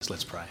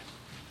Let's pray.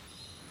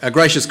 Our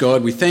gracious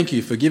God, we thank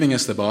you for giving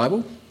us the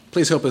Bible.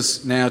 Please help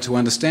us now to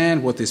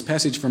understand what this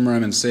passage from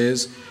Romans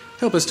says.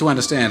 Help us to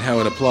understand how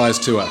it applies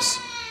to us.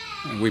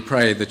 And we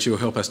pray that you'll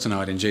help us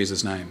tonight in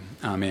Jesus' name.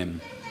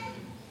 Amen.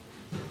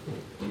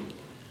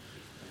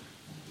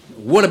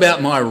 What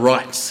about my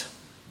rights?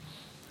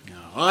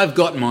 I've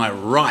got my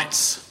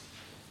rights.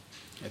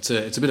 It's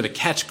a bit of a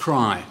catch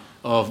cry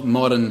of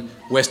modern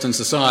Western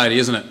society,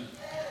 isn't it?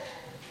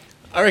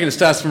 I reckon it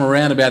starts from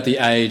around about the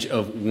age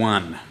of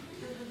 1.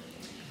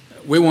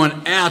 We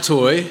want our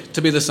toy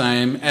to be the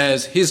same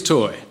as his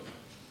toy.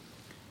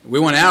 We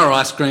want our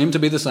ice cream to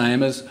be the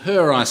same as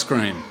her ice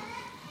cream.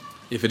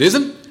 If it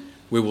isn't,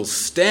 we will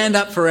stand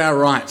up for our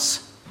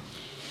rights.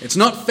 It's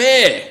not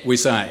fair, we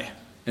say,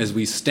 as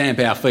we stamp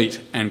our feet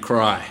and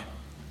cry.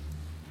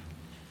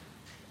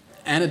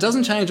 And it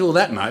doesn't change all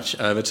that much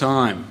over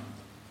time.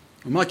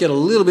 We might get a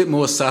little bit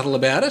more subtle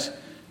about it.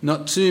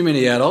 Not too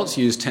many adults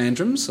use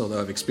tantrums,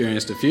 although I've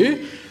experienced a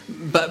few,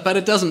 but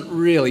it doesn't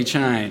really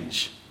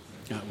change.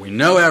 We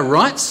know our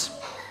rights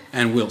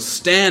and we'll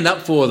stand up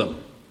for them.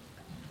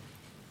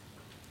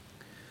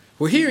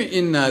 Well, here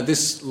in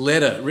this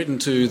letter written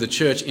to the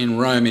church in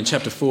Rome in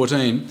chapter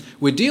 14,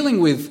 we're dealing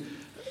with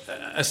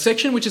a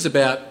section which is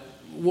about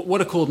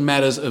what are called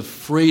matters of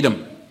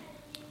freedom.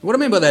 What I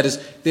mean by that is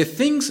there are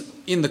things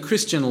in the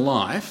Christian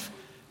life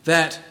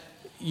that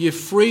you're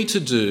free to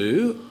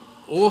do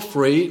or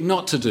free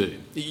not to do.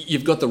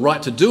 You've got the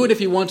right to do it if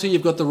you want to,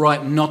 you've got the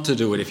right not to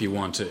do it if you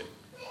want to.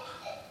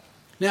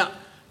 Now,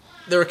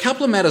 there are a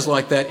couple of matters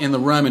like that in the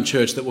Roman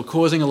church that were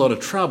causing a lot of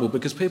trouble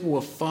because people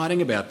were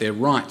fighting about their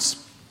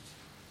rights.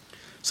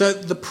 So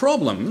the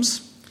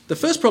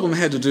first problem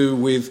had to do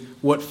with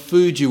what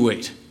food you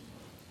eat.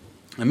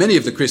 And many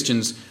of the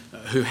Christians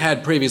who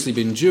had previously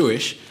been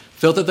Jewish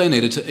felt that they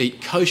needed to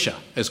eat kosher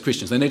as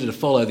Christians. They needed to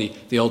follow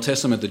the Old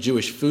Testament, the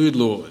Jewish food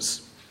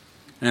laws.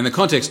 And in the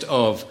context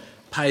of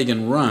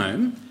pagan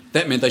Rome,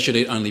 that meant they should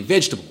eat only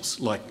vegetables,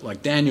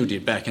 like Daniel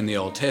did back in the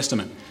Old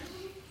Testament.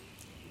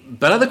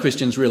 But other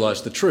Christians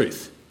realised the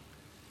truth.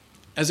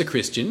 As a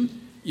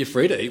Christian, you're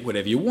free to eat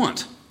whatever you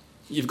want.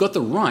 You've got the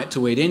right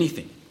to eat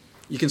anything.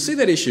 You can see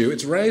that issue.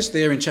 It's raised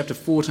there in chapter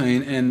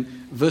 14 and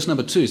verse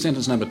number 2,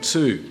 sentence number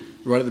 2,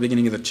 right at the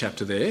beginning of the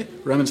chapter there,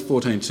 Romans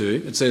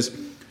 14:2. It says,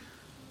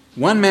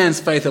 "One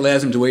man's faith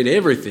allows him to eat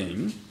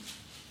everything,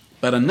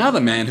 but another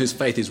man whose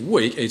faith is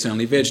weak eats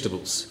only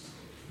vegetables."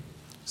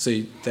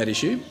 See that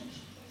issue?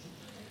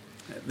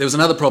 There was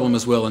another problem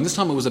as well, and this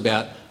time it was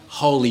about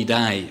holy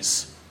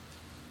days.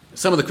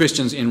 Some of the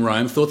Christians in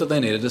Rome thought that they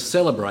needed to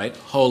celebrate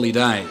holy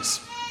days.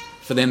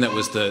 For them that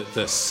was the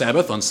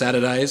Sabbath on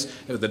Saturdays,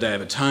 it was the Day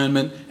of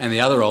Atonement, and the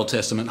other Old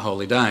Testament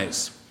holy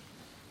days.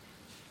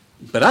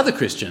 But other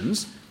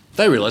Christians,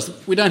 they realised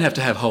that we don't have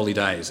to have holy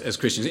days as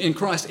Christians. In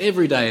Christ,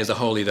 every day is a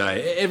holy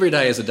day. Every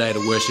day is a day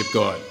to worship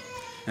God.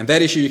 And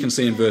that issue you can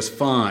see in verse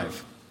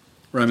 5,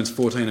 Romans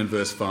 14 and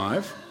verse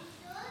 5.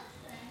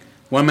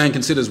 "One man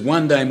considers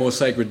one day more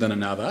sacred than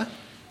another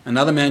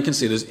man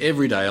considers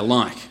every day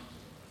alike."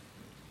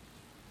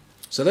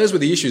 So those were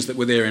the issues that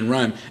were there in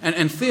Rome.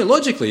 And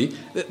theologically,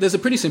 there's a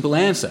pretty simple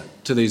answer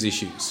to these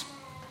issues.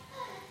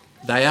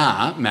 They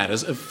are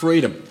matters of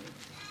freedom.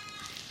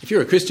 If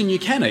you're a Christian, you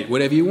can eat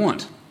whatever you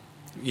want.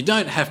 You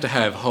don't have to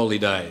have holy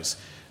days.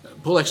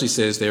 Paul actually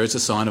says there it's a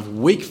sign of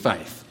weak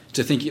faith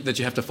to think that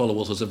you have to follow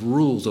all sorts of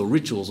rules or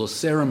rituals or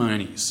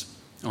ceremonies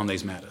on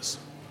these matters.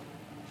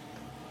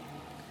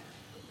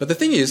 But the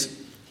thing is,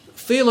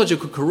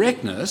 theological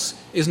correctness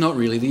is not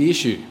really the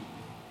issue.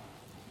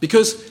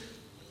 Because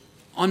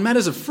on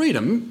matters of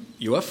freedom,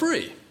 you are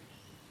free.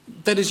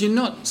 That is, you're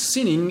not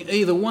sinning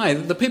either way.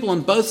 The people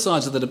on both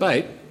sides of the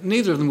debate,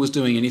 neither of them was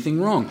doing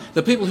anything wrong.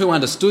 The people who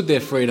understood their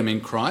freedom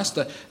in Christ,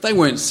 they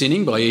weren't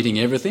sinning by eating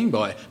everything,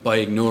 by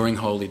ignoring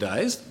holy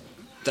days.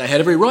 They had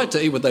every right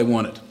to eat what they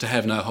wanted, to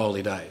have no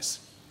holy days.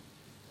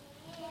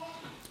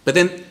 But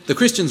then the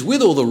Christians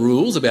with all the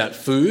rules about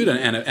food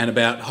and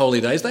about holy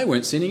days, they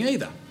weren't sinning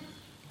either.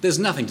 There's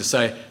nothing to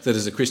say that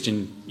as a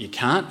Christian you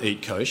can't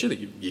eat kosher, that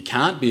you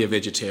can't be a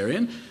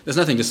vegetarian. There's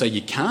nothing to say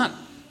you can't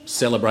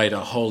celebrate a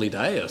holy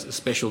day, a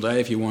special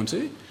day if you want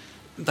to.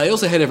 They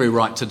also had every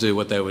right to do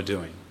what they were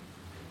doing.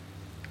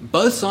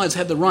 Both sides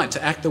had the right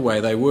to act the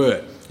way they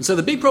were. And so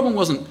the big problem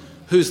wasn't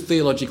who's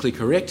theologically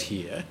correct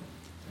here.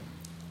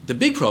 The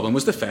big problem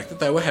was the fact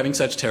that they were having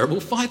such terrible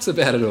fights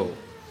about it all.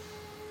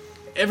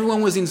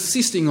 Everyone was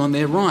insisting on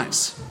their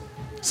rights.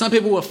 Some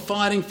people were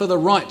fighting for the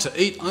right to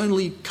eat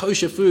only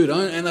kosher food,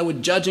 and they were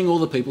judging all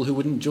the people who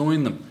wouldn't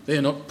join them. They're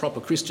not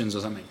proper Christians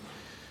or something.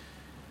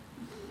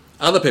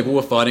 Other people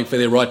were fighting for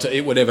their right to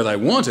eat whatever they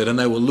wanted, and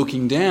they were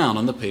looking down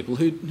on the people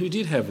who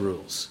did have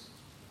rules.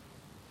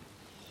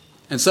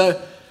 And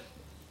so,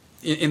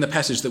 in the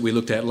passage that we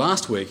looked at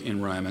last week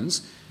in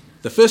Romans,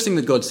 the first thing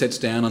that God sets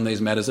down on these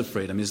matters of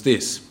freedom is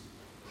this.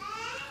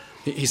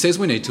 He says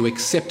we need to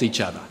accept each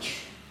other.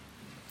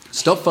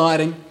 Stop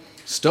fighting,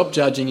 stop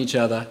judging each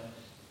other,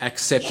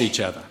 accept each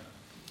other.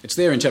 It's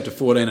there in chapter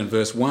 14 and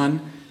verse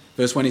 1.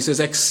 Verse 1 he says,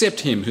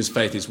 "Accept him whose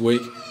faith is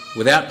weak,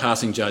 without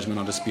passing judgment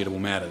on disputable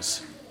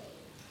matters."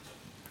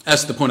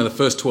 As to the point of the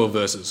first 12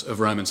 verses of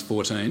Romans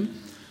 14,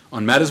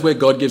 on matters where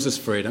God gives us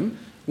freedom,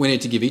 we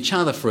need to give each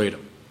other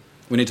freedom.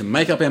 We need to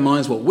make up our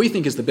minds what we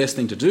think is the best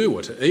thing to do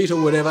or to eat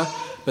or whatever,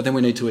 but then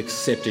we need to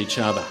accept each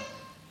other.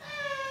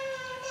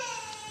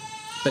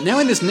 But now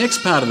in this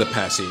next part of the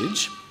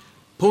passage,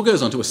 Paul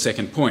goes on to a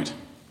second point.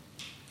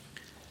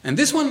 And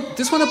this one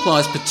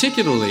applies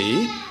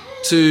particularly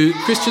to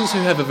Christians who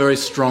have a very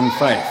strong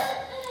faith,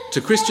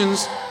 to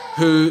Christians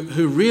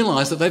who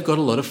realise that they've got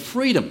a lot of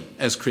freedom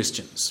as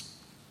Christians.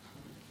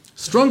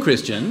 Strong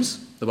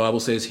Christians, the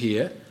Bible says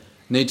here,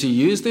 need to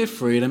use their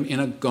freedom in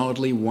a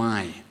godly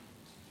way.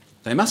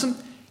 They mustn't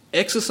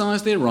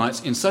exercise their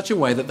rights in such a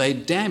way that they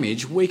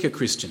damage weaker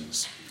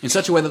Christians, in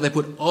such a way that they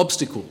put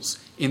obstacles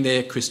in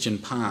their Christian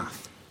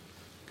path.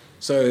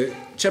 So,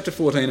 chapter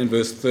 14 and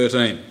verse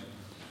 13.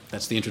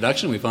 That's the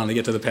introduction. We finally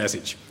get to the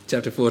passage.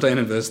 Chapter 14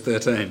 and verse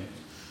 13.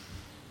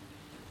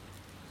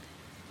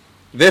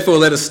 Therefore,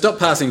 let us stop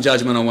passing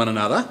judgment on one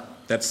another.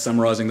 That's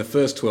summarising the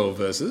first 12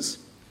 verses.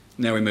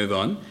 Now we move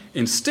on.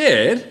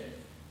 Instead,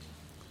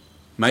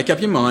 make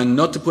up your mind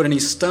not to put any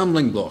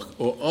stumbling block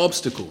or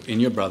obstacle in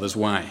your brother's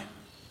way.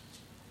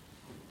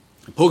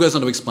 Paul goes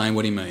on to explain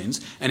what he means.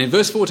 And in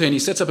verse 14, he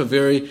sets up a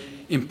very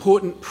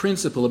important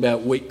principle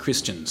about weak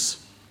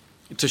Christians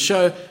to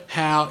show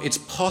how it's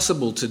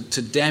possible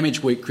to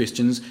damage weak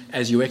Christians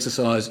as you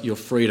exercise your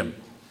freedom.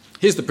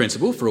 Here's the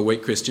principle for a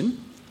weak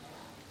Christian.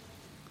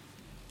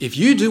 If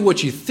you do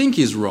what you think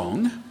is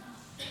wrong,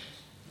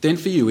 then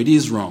for you it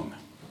is wrong.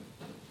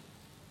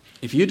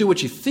 If you do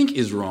what you think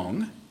is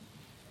wrong,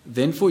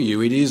 then for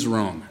you it is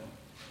wrong.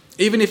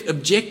 Even if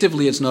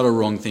objectively it's not a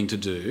wrong thing to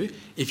do,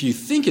 if you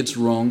think it's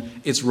wrong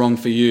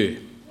for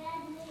you.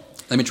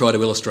 Let me try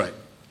to illustrate.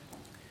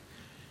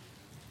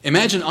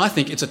 Imagine I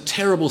think it's a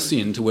terrible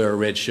sin to wear a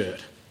red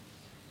shirt.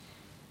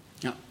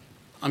 Now,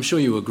 I'm sure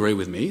you agree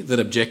with me that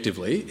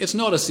objectively it's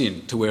not a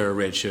sin to wear a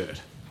red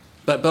shirt.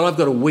 But I've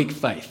got a weak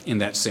faith in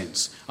that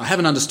sense. I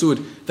haven't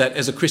understood that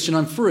as a Christian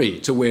I'm free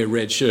to wear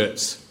red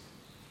shirts.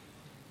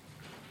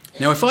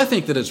 Now, if I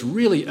think that it's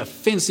really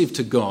offensive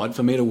to God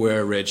for me to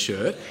wear a red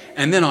shirt,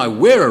 and then I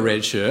wear a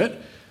red shirt,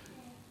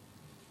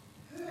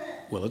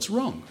 well, it's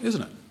wrong,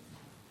 isn't it?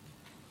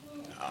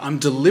 I'm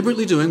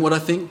deliberately doing what I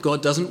think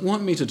God doesn't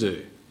want me to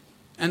do.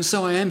 And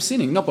so I am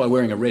sinning, not by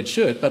wearing a red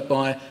shirt, but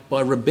by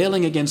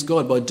rebelling against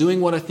God, by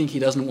doing what I think he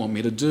doesn't want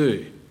me to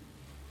do.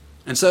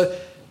 And so,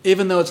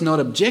 even though it's not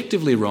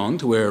objectively wrong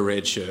to wear a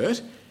red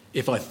shirt,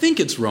 if I think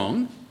it's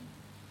wrong,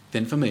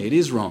 then for me it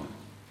is wrong.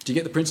 Do you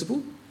get the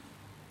principle?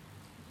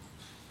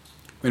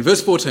 In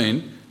verse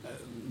 14,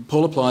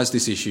 Paul applies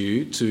this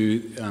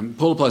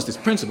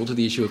principle to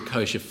the issue of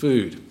kosher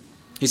food.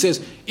 He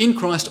says, in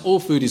Christ all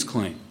food is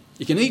clean.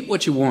 You can eat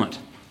what you want.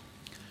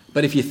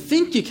 But if you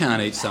think you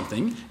can't eat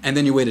something and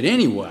then you eat it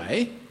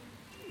anyway,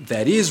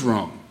 that is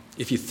wrong.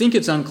 If you think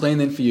it's unclean,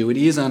 then for you it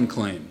is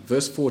unclean.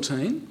 Verse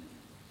 14,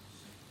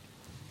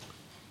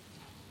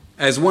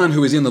 as one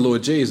who is in the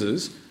Lord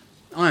Jesus,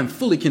 I am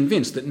fully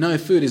convinced that no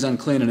food is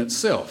unclean in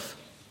itself.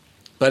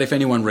 But if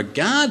anyone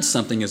regards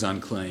something as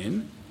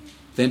unclean,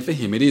 then for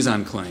him it is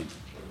unclean.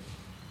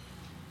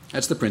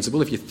 That's the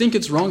principle. If you think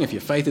it's wrong, if your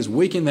faith is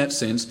weak in that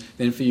sense,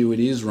 then for you it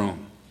is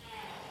wrong.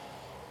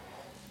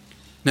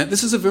 Now,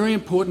 this is a very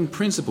important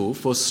principle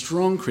for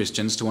strong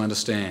Christians to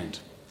understand,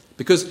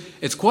 because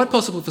it's quite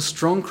possible for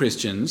strong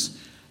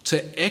Christians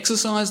to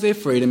exercise their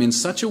freedom in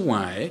such a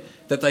way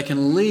that they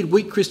can lead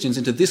weak Christians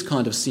into this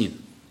kind of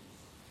sin.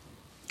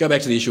 Go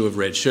back to the issue of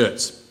red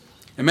shirts.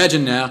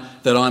 Imagine now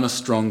that I'm a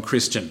strong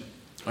Christian.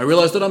 I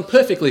realise that I'm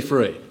perfectly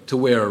free to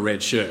wear a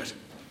red shirt.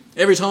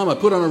 Every time I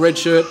put on a red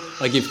shirt,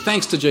 I give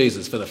thanks to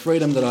Jesus for the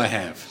freedom that I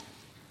have.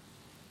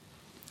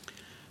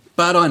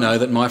 But I know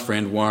that my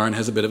friend Warren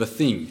has a bit of a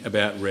thing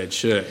about red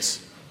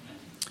shirts.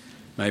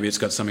 Maybe it's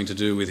got something to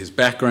do with his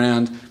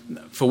background.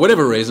 For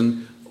whatever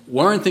reason,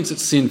 Warren thinks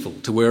it's sinful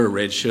to wear a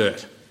red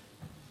shirt.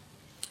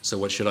 So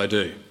what should I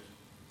do?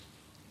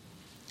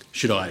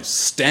 Should I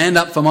stand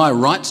up for my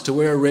rights to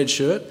wear a red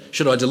shirt?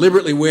 Should I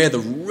deliberately wear the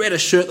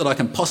reddest shirt that I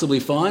can possibly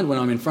find when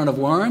I'm in front of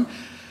Warren?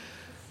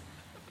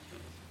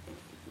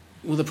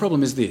 Well, the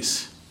problem is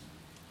this.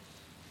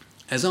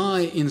 As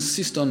I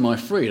insist on my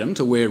freedom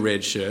to wear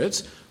red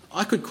shirts,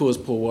 I could cause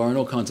poor Warren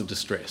all kinds of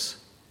distress,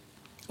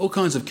 all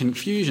kinds of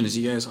confusion as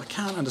he goes, I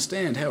can't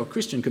understand how a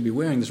Christian could be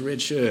wearing this red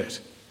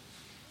shirt.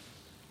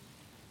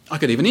 I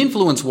could even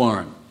influence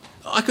Warren.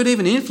 I could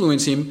even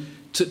influence him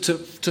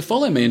to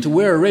follow me and to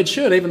wear a red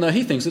shirt even though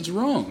he thinks it's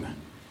wrong.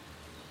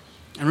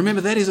 And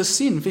remember, that is a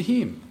sin for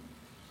him.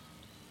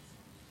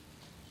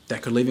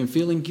 That could leave him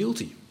feeling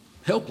guilty,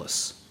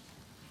 helpless.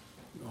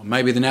 Or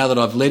maybe now that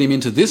I've led him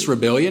into this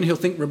rebellion, he'll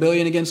think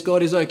rebellion against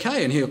God is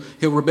okay and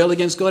he'll rebel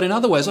against God in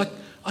other ways.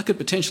 I could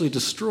potentially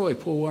destroy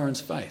poor Warren's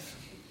faith.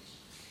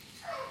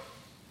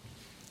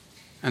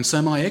 And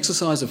so my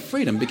exercise of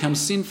freedom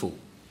becomes sinful.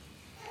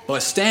 By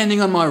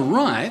standing on my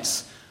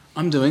rights,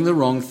 I'm doing the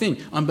wrong thing.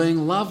 I'm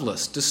being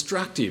loveless,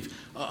 destructive.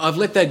 I've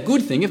let that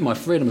good thing, of my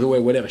freedom to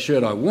wear whatever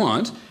shirt I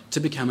want, to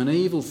become an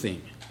evil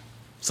thing.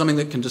 Something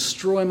that can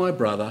destroy my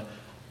brother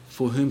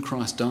for whom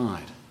Christ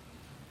died.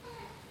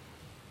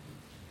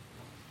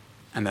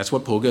 And that's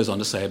what Paul goes on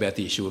to say about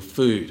the issue of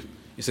food.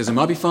 He says it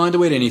might be fine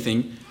to eat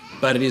anything,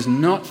 but it is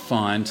not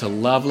fine to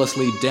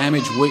lovelessly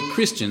damage weak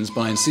Christians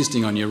by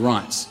insisting on your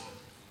rights.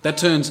 That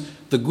turns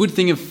the good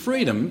thing of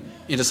freedom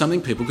into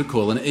something people could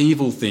call an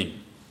evil thing.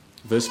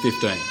 Verse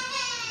 15.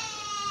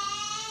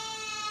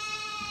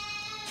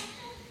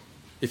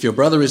 If your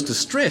brother is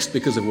distressed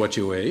because of what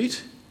you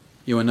eat,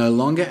 you are no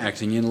longer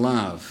acting in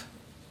love.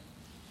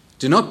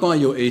 Do not by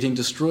your eating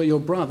destroy your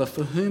brother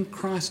for whom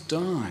Christ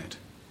died.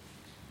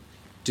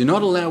 Do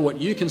not allow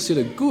what you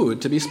consider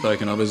good to be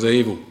spoken of as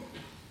evil.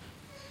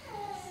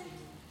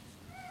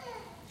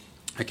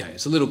 Okay,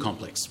 it's a little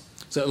complex.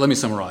 So let me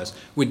summarise.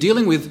 We're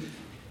dealing with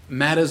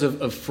matters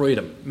of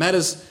freedom.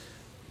 Matters,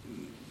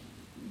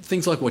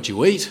 things like what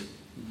you eat,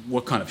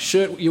 what kind of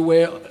shirt you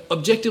wear.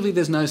 Objectively,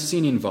 there's no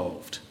sin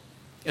involved.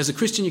 As a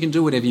Christian, you can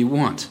do whatever you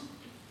want.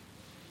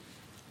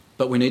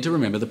 But we need to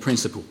remember the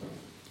principle.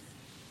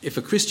 If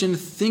a Christian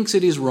thinks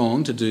it is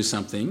wrong to do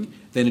something,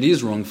 then it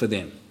is wrong for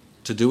them.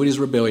 To do it is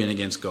rebellion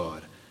against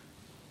God.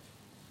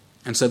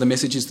 And so the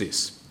message is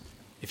this.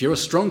 If you're a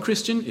strong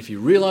Christian, if you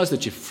realise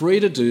that you're free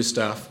to do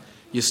stuff,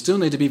 you still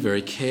need to be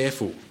very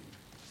careful.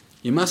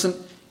 You mustn't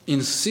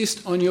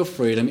insist on your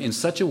freedom in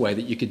such a way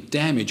that you could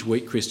damage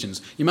weak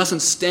Christians. You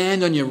mustn't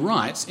stand on your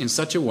rights in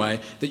such a way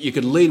that you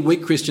could lead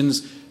weak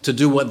Christians to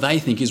do what they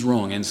think is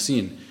wrong and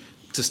sin.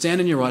 To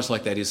stand on your rights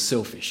like that is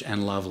selfish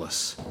and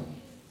loveless.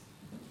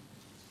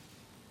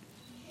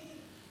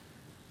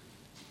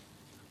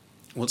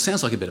 Well, it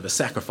sounds like a bit of a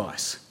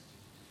sacrifice,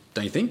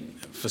 don't you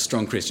think, for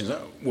strong Christians?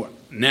 What,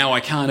 now I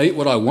can't eat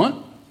what I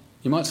want?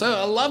 You might say,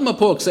 I love my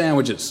pork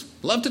sandwiches,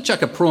 love to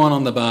chuck a prawn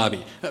on the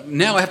barbie.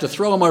 Now I have to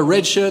throw all my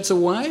red shirts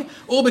away,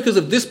 all because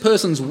of this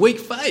person's weak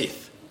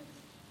faith.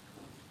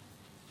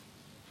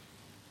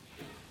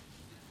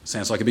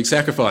 Sounds like a big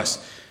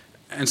sacrifice.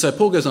 And so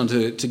Paul goes on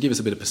to give us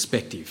a bit of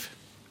perspective.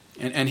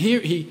 And here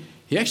he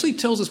actually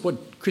tells us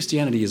what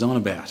Christianity is on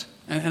about.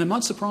 And it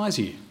might surprise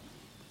you.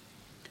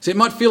 See, it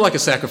might feel like a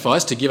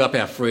sacrifice to give up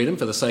our freedom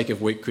for the sake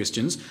of weak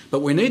Christians, but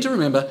we need to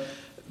remember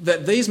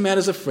that these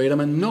matters of freedom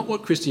are not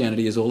what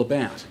Christianity is all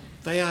about.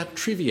 They are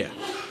trivia.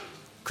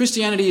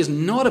 Christianity is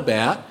not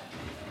about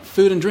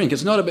food and drink.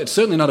 It's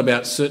certainly not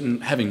about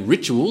having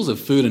rituals of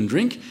food and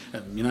drink,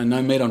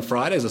 no meat on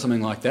Fridays or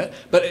something like that.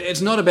 But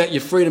it's not about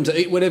your freedom to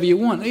eat whatever you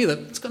want either.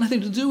 It's got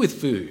nothing to do with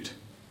food.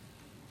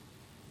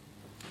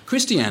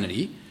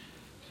 Christianity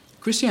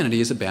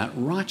is about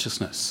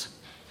righteousness.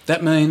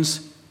 That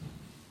means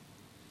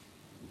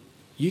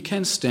you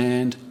can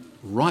stand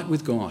right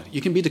with God.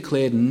 You can be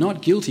declared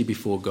not guilty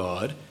before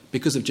God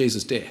because of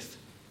Jesus' death.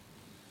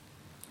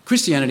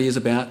 Christianity is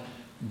about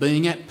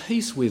being at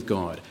peace with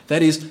God.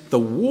 That is, the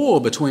war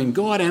between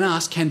God and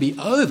us can be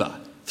over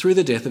through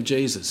the death of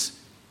Jesus.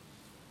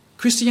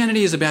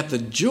 Christianity is about the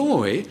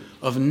joy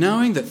of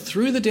knowing that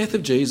through the death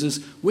of Jesus,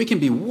 we can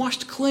be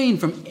washed clean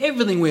from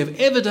everything we have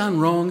ever done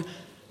wrong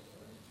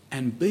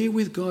and be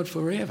with God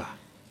forever.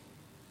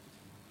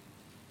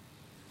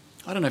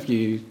 I don't know if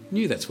you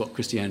knew that's what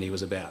Christianity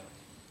was about.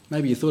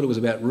 Maybe you thought it was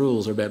about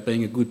rules or about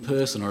being a good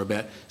person or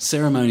about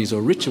ceremonies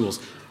or rituals.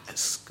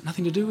 It's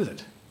nothing to do with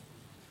it.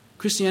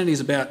 Christianity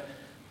is about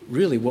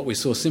really what we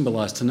saw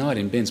symbolised tonight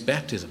in Ben's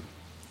baptism.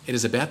 It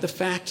is about the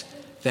fact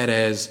that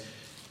as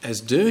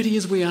dirty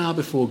as we are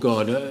before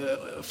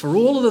God, for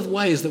all of the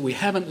ways that we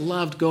haven't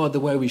loved God the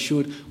way we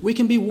should, we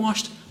can be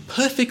washed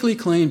perfectly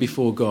clean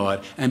before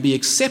God and be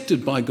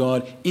accepted by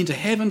God into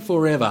heaven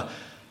forever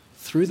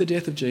through the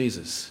death of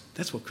Jesus.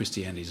 That's what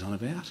Christianity is on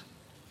about.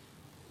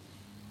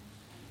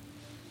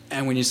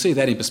 And when you see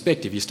that in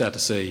perspective, you start to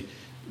see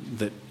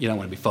that you don't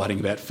want to be fighting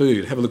about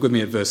food. Have a look with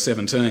me at verse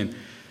 17.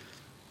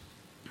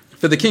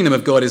 For the kingdom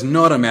of God is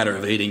not a matter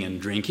of eating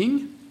and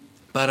drinking,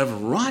 but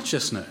of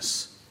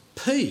righteousness,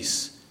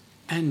 peace,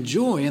 and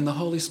joy in the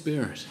Holy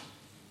Spirit.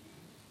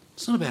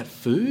 It's not about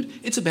food,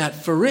 it's about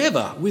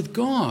forever with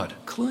God,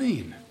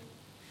 clean.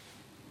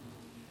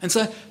 And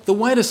so the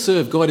way to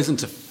serve God isn't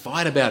to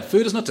fight about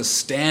food, it's not to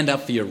stand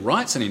up for your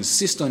rights and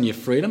insist on your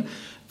freedom.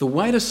 The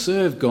way to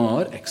serve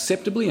God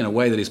acceptably in a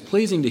way that is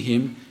pleasing to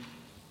Him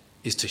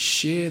is to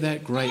share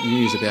that great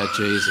news about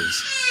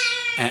Jesus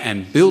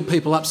and build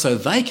people up so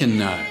they can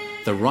know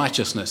the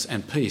righteousness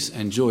and peace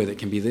and joy that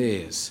can be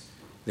theirs.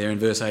 There in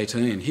verse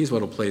 18, here's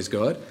what will please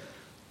God.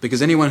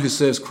 Because anyone who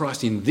serves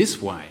Christ in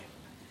this way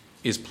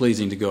is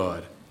pleasing to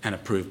God and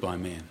approved by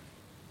men.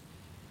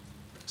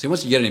 See,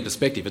 once you get it in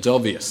perspective, it's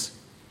obvious.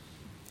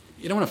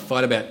 You don't want to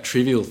fight about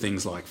trivial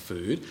things like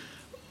food.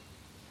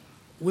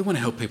 We want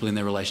to help people in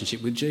their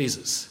relationship with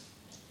Jesus.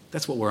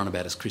 That's what we're on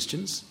about as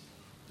Christians.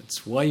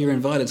 That's why you're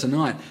invited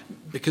tonight.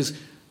 Because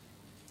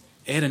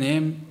Ed and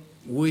Em,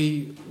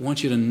 we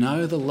want you to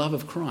know the love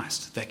of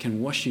Christ that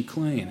can wash you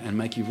clean and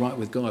make you right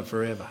with God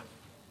forever.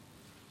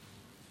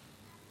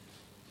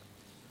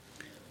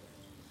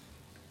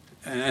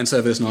 And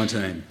so verse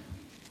 19.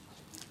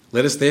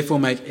 Let us therefore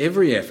make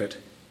every effort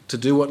to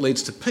do what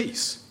leads to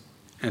peace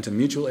and to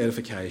mutual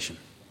edification.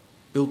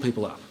 Build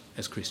people up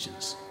as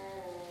Christians.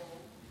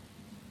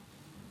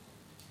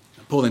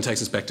 Paul then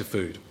takes us back to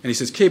food. And he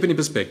says, keep it in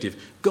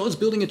perspective. God's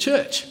building a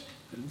church.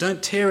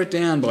 Don't tear it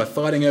down by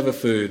fighting over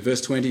food.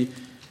 Verse 20,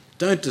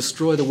 don't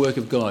destroy the work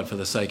of God for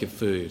the sake of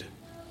food.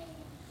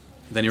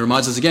 Then he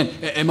reminds us again,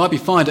 it might be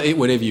fine to eat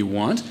whatever you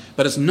want,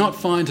 but it's not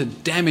fine to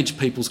damage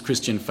people's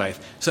Christian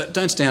faith. So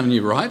don't stand on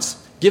your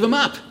rights. Give them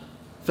up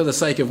for the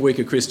sake of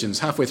weaker Christians.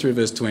 Halfway through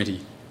verse 20.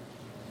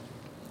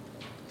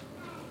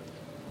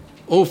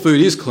 All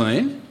food is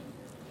clean,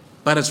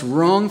 but it's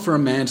wrong for a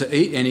man to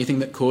eat anything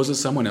that causes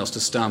someone else to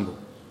stumble.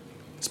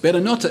 It's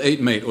better not to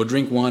eat meat or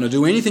drink wine or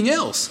do anything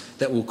else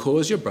that will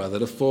cause your brother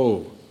to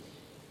fall.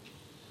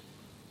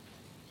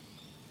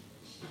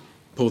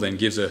 Paul then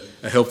gives a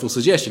helpful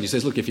suggestion. He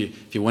says, look, if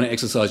you want to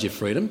exercise your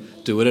freedom,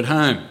 do it at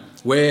home.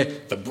 Wear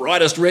the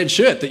brightest red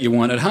shirt that you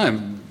want at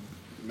home.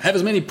 Have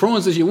as many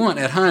prawns as you want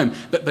at home.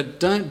 But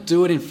don't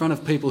do it in front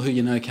of people who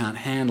you know can't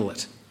handle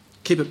it.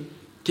 Keep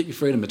your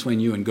freedom between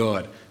you and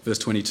God. Verse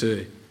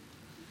 22.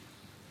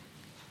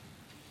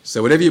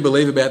 So whatever you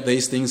believe about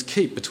these things,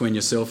 keep between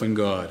yourself and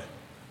God.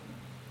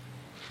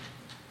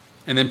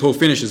 And then Paul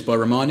finishes by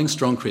reminding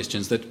strong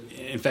Christians that,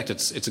 in fact,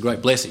 it's a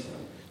great blessing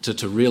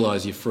to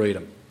realise your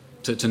freedom,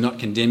 to not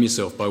condemn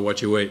yourself by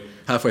what you eat.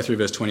 Halfway through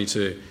verse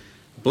 22.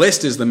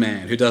 Blessed is the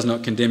man who does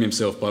not condemn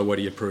himself by what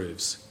he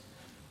approves.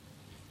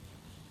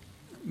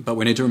 But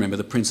we need to remember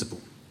the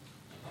principle.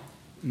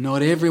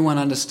 Not everyone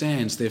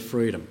understands their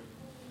freedom.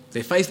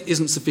 Their faith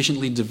isn't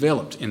sufficiently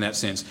developed in that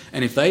sense.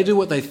 And if they do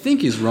what they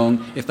think is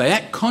wrong, if they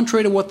act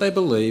contrary to what they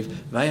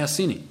believe, they are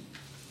sinning.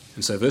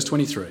 And so verse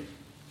 23.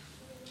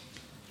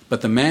 But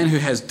the man who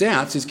has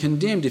doubts is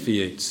condemned if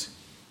he eats,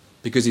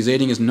 because his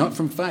eating is not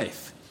from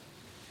faith.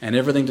 And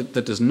everything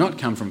that does not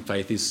come from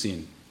faith is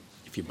sin.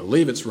 If you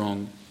believe it's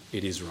wrong,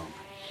 it is wrong.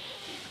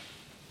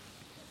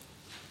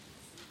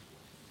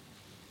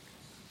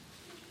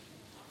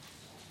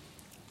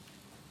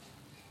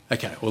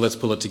 Okay, well, let's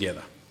pull it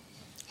together.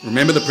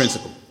 Remember the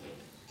principle.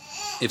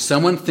 If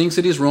someone thinks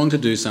it is wrong to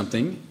do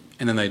something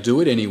and then they do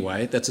it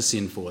anyway, that's a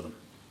sin for them.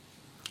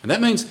 And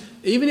that means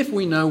even if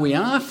we know we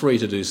are free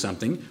to do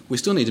something, we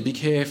still need to be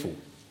careful.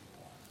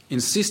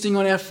 Insisting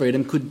on our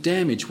freedom could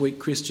damage weak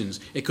Christians.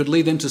 It could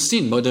lead them to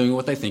sin by doing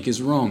what they think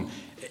is wrong.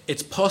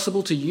 It's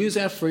possible to use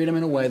our freedom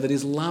in a way that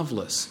is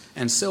loveless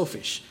and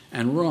selfish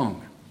and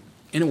wrong,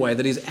 in a way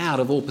that is out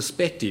of all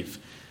perspective.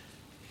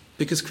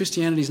 Because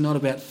Christianity is not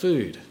about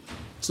food.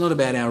 It's not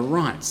about our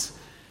rights.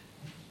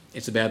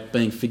 It's about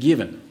being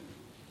forgiven.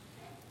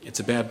 It's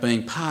about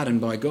being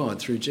pardoned by God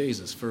through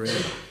Jesus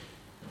forever.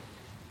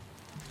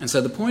 And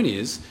so the point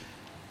is,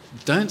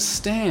 don't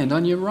stand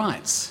on your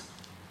rights.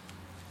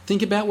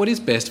 Think about what is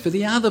best for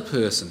the other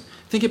person.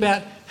 Think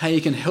about how you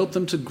can help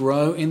them to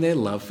grow in their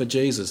love for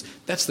Jesus.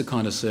 That's the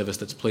kind of service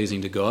that's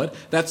pleasing to God.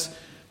 That's,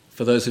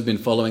 for those who've been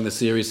following the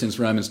series since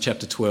Romans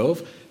chapter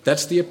 12,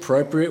 that's the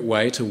appropriate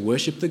way to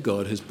worship the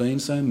God who's been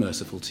so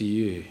merciful to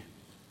you.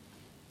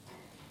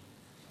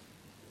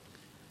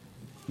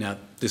 Now,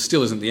 this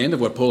still isn't the end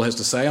of what Paul has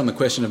to say on the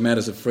question of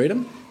matters of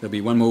freedom. There'll be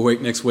one more week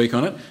next week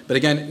on it. But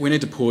again, we need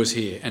to pause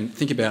here and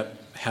think about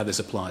how this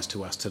applies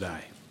to us today.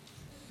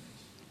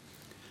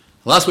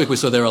 Last week we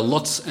saw there are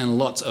lots and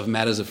lots of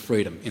matters of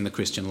freedom in the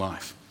Christian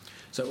life.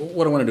 So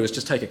what I want to do is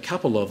just take a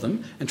couple of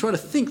them and try to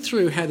think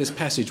through how this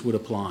passage would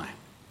apply.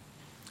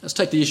 Let's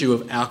take the issue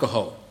of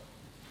alcohol.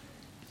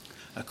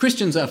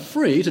 Christians are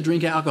free to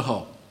drink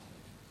alcohol.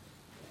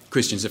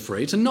 Christians are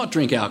free to not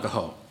drink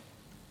alcohol.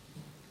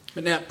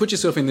 But now, put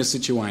yourself in this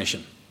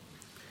situation.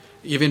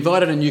 You've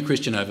invited a new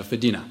Christian over for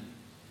dinner.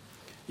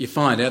 You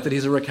find out that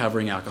he's a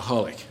recovering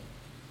alcoholic.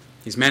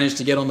 He's managed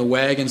to get on the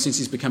wagon since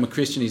he's become a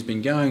Christian. He's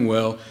been going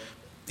well.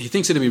 He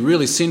thinks it'd be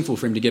really sinful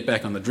for him to get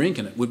back on the drink,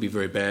 and it would be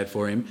very bad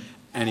for him,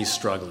 and he's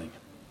struggling.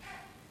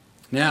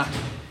 Now,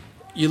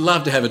 you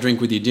love to have a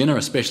drink with your dinner,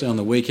 especially on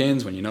the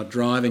weekends when you're not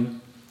driving.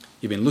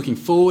 You've been looking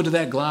forward to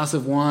that glass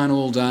of wine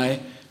all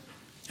day,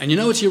 and you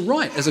know it's your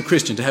right as a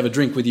Christian to have a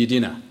drink with your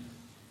dinner.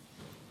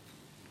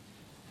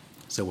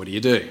 So what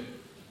do?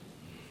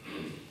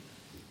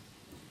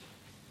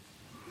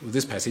 Well,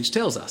 this passage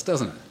tells us,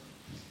 doesn't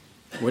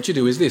it? What you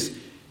do is this.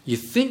 You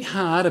think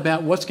hard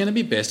about what's going to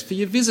be best for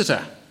your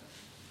visitor.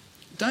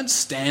 Don't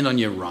stand on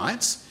your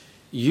rights.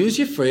 Use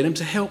your freedom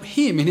to help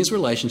him in his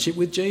relationship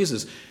with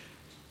Jesus.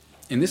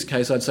 In this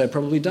case, I'd say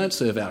probably don't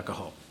serve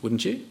alcohol,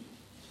 wouldn't you?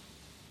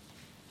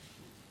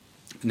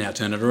 Now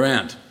turn it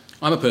around.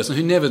 I'm a person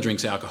who never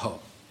drinks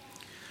alcohol.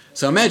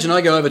 So imagine I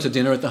go over to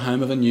dinner at the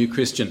home of a new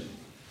Christian.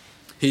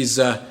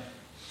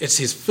 It's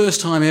his first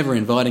time ever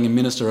inviting a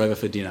minister over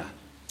for dinner.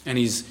 And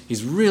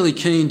he's really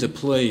keen to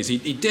please.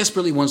 He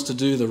desperately wants to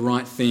do the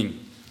right thing.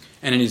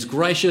 And in his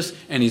gracious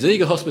and his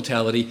eager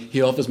hospitality,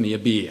 he offers me a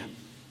beer.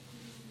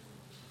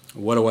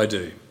 What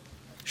do?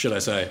 Should I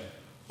say,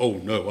 oh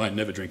no, I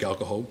never drink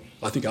alcohol.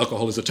 I think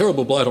alcohol is a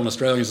terrible blight on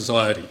Australian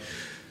society.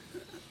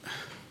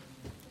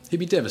 He'd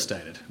be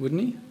devastated, wouldn't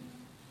he?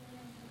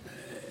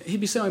 He'd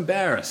be so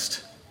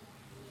embarrassed.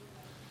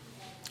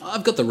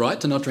 I've got the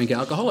right to not drink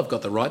alcohol. I've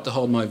got the right to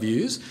hold my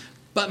views.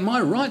 But my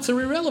rights are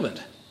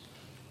irrelevant.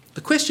 The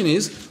question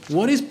is,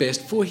 what is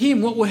best for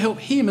him? What will help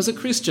him as a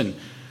Christian?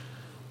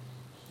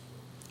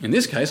 In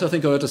this case, I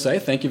think I ought to say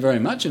thank you very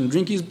much and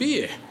drink his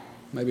beer.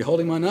 maybe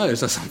holding my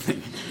nose or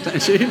something,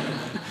 don't you?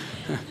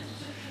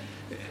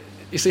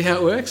 You see how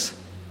it works?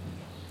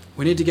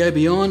 We need to go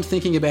beyond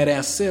thinking about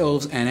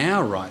ourselves and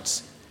our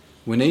rights.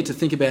 We need to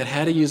think about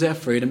how to use our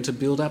freedom to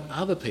build up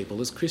other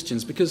people as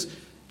Christians, because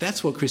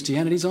that's what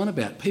Christianity's on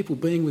about, people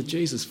being with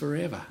Jesus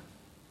forever.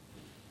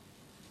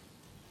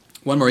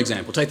 One more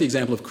example. Take the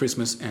example of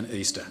Christmas and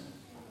Easter.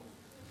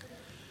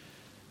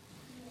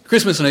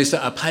 Christmas and Easter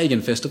are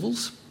pagan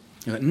festivals.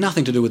 They've got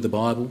nothing to do with the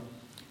Bible.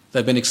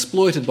 They've been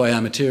exploited by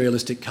our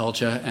materialistic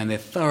culture and they're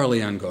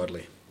thoroughly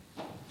ungodly.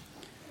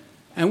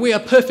 And we are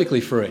perfectly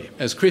free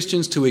as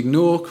Christians to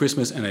ignore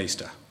Christmas and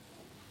Easter.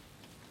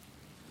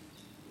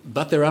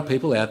 But there are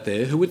people out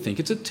there who would think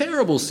it's a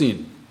terrible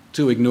sin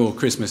to ignore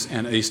Christmas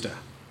and Easter.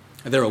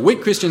 There are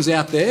weak Christians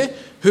out there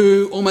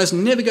who almost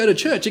never go to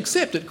church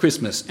except at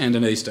Christmas and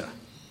an Easter.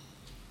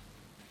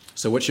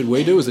 So what should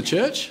we do as a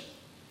church?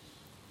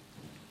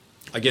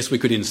 I guess we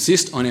could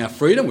insist on our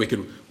freedom. We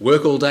could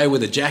work all day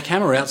with a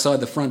jackhammer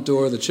outside the front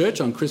door of the church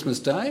on Christmas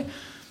Day.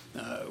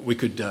 We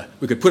could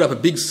put up a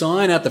big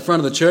sign out the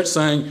front of the church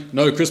saying,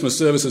 no Christmas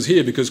services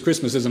here because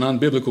Christmas is an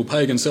unbiblical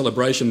pagan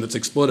celebration that's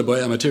exploited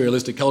by our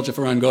materialistic culture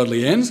for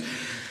ungodly ends.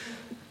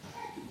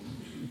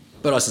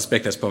 But I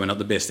suspect that's probably not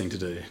the best thing to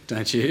do,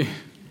 don't you?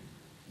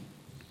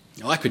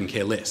 I couldn't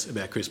care less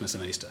about Christmas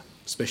and Easter,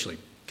 especially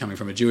coming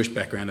from a Jewish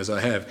background as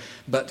I have.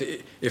 But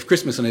if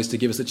Christmas and Easter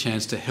give us a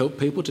chance to help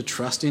people to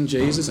trust in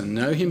Jesus and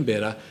know him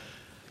better,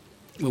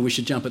 well, we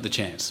should jump at the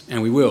chance,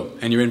 and we will,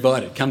 and you're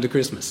invited. Come to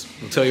Christmas.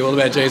 We'll tell you all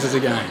about Jesus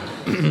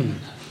again.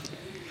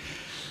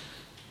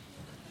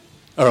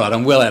 All right,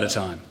 I'm well out of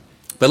time.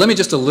 But let me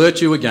just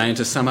alert you again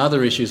to some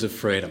other issues of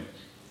freedom.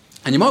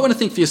 And you might want to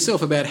think for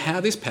yourself about how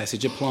this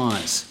passage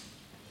applies.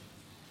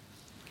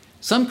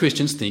 Some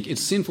Christians think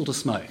it's sinful to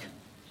smoke.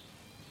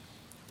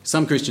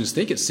 Some Christians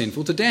think it's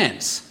sinful to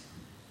dance.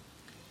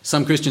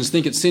 Some Christians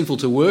think it's sinful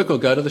to work or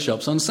go to the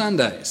shops on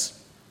Sundays.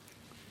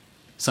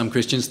 Some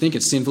Christians think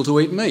it's sinful to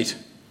eat meat.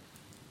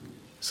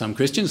 Some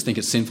Christians think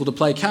it's sinful to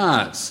play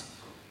cards.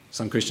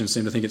 Some Christians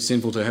seem to think it's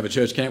sinful to have a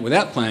church camp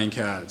without playing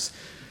cards.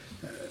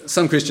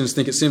 Some Christians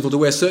think it's sinful to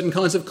wear certain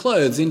kinds of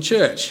clothes in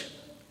church.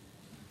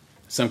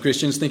 Some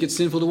Christians think it's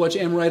sinful to watch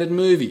M-rated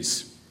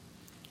movies.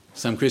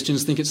 Some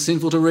Christians think it's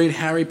sinful to read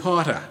Harry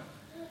Potter.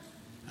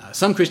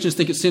 Some Christians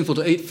think it's sinful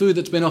to eat food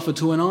that's been offered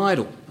to an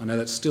idol. I know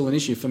that's still an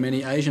issue for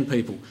many Asian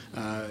people,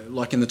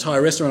 like in the Thai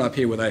restaurant up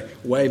here where they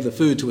wave the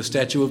food to a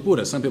statue of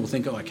Buddha. Some people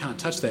think, I can't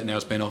touch that now,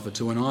 it's been offered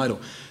to an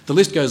idol. The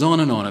list goes on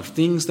and on of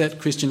things that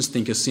Christians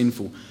think are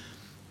sinful.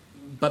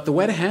 But the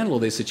way to handle all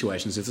these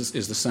situations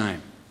is the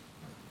same.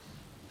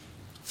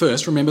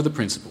 First, remember the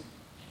principle.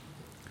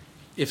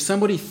 If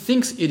somebody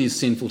thinks it is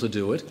sinful to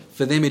do it,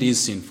 for them it is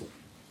sinful.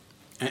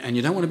 And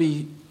you don't want to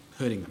be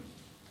hurting them.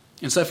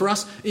 And so for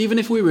us, even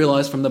if we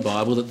realise from the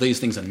Bible that these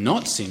things are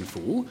not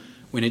sinful,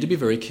 we need to be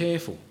very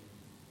careful.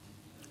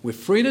 We're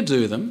free to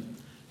do them,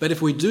 but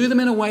if we do them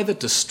in a way that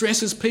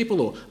distresses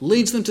people or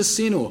leads them to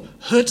sin or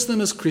hurts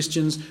them as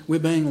Christians, we're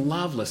being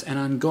loveless and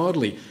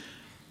ungodly.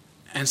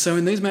 And so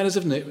in these matters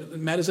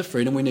of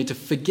freedom, we need to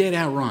forget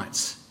our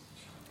rights.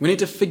 We need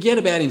to forget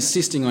about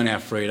insisting on our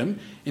freedom.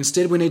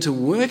 Instead, we need to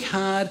work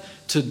hard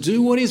to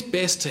do what is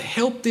best to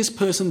help this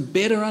person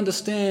better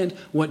understand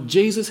what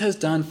Jesus has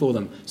done for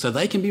them so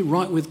they can be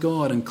right with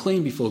God and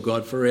clean before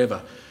God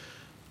forever.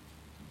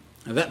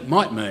 Now, that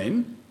might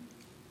mean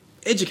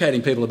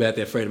educating people about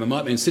their freedom. It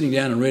might mean sitting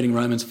down and reading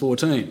Romans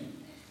 14.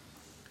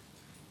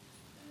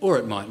 Or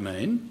it might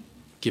mean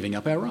giving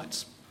up our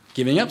rights.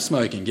 Giving up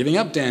smoking, giving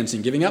up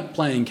dancing, giving up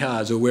playing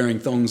cards or wearing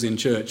thongs in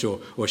church or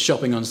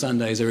shopping on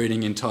Sundays or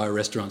eating in Thai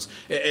restaurants.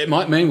 It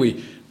might mean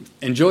we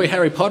enjoy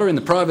Harry Potter in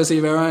the privacy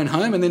of our own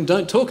home and then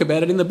don't talk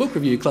about it in the book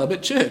review club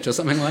at church or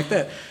something like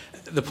that.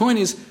 The point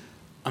is,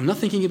 I'm not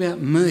thinking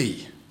about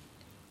me.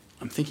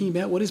 I'm thinking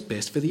about what is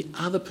best for the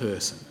other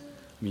person.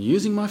 I'm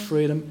using my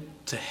freedom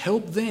to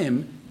help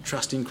them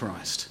trust in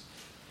Christ.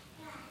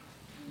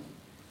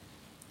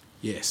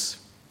 Yes,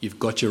 you've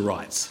got your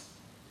rights.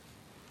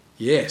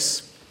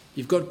 Yes.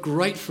 You've got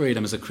great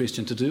freedom as a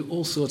Christian to do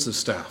all sorts of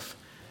stuff.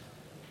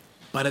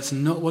 But it's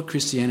not what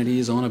Christianity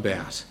is on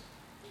about.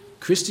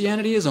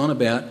 Christianity is on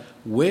about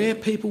where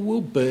people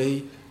will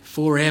be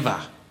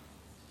forever.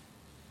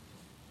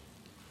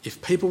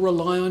 If people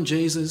rely on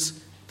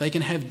Jesus, they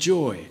can have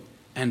joy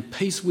and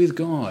peace with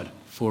God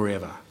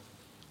forever.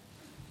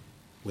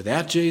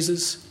 Without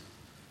Jesus,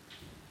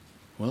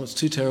 well, it's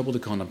too terrible to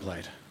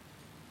contemplate.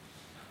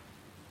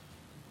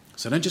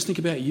 So don't just think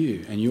about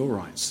you and your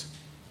rights.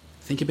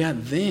 Think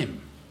about them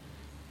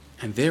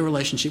and their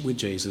relationship with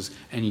Jesus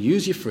and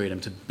use your freedom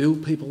to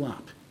build people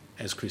up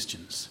as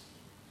Christians.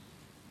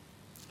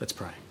 Let's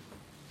pray.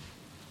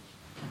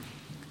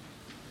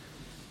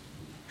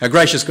 Our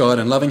gracious God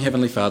and loving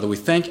Heavenly Father, we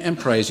thank and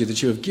praise you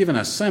that you have given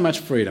us so much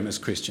freedom as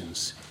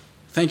Christians.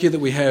 Thank you that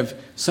we have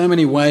so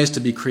many ways to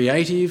be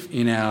creative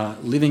in our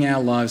living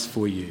our lives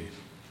for you.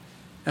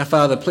 Our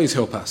Father, please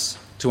help us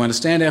to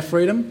understand our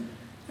freedom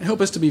and help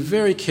us to be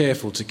very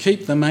careful to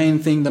keep the main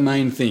thing the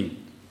main thing.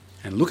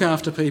 and look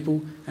after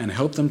people and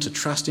help them to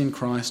trust in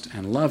Christ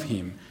and love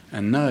him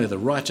and know the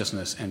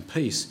righteousness and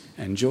peace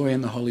and joy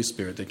in the Holy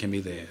Spirit that can be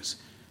theirs.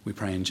 We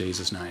pray in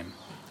Jesus' name.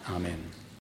 Amen.